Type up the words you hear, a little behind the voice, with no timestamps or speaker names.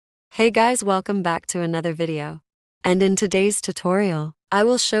Hey guys, welcome back to another video. And in today's tutorial, I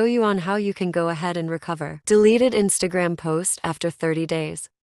will show you on how you can go ahead and recover deleted Instagram post after 30 days.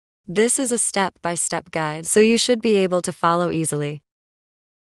 This is a step-by-step guide, so you should be able to follow easily.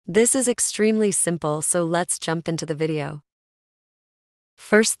 This is extremely simple, so let's jump into the video.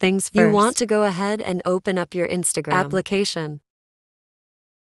 First things first, you want to go ahead and open up your Instagram application.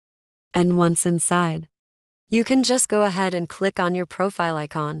 And once inside, you can just go ahead and click on your profile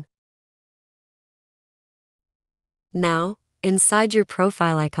icon. Now, inside your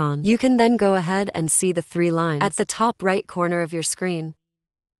profile icon, you can then go ahead and see the 3 lines at the top right corner of your screen.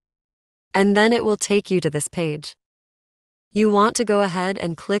 And then it will take you to this page. You want to go ahead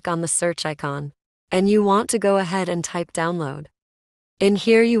and click on the search icon. And you want to go ahead and type download. In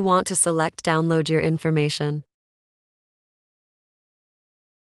here you want to select download your information.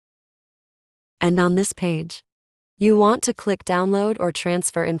 And on this page, you want to click download or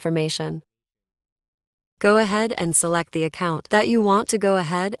transfer information. Go ahead and select the account that you want to go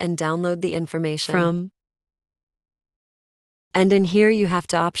ahead and download the information from. And in here you have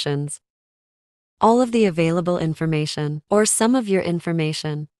 2 options. All of the available information or some of your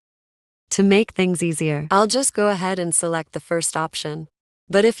information. To make things easier, I'll just go ahead and select the first option.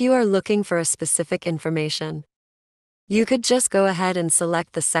 But if you are looking for a specific information, you could just go ahead and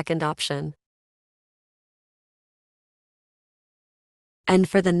select the second option. And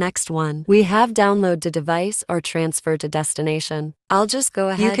for the next one, we have download to device or transfer to destination. I'll just go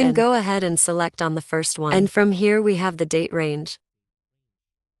ahead. You can go ahead and select on the first one. And from here we have the date range.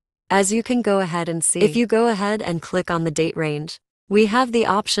 As you can go ahead and see, if you go ahead and click on the date range, we have the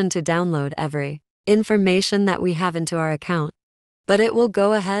option to download every information that we have into our account. But it will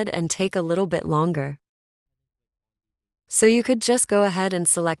go ahead and take a little bit longer. So you could just go ahead and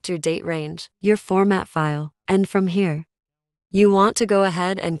select your date range, your format file, and from here, you want to go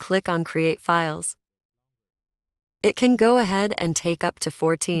ahead and click on Create Files. It can go ahead and take up to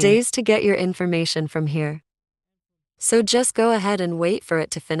 14 days to get your information from here. So just go ahead and wait for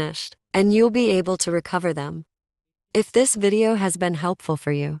it to finish, and you'll be able to recover them. If this video has been helpful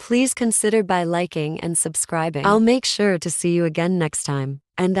for you, please consider by liking and subscribing. I'll make sure to see you again next time.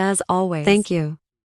 And as always, thank you.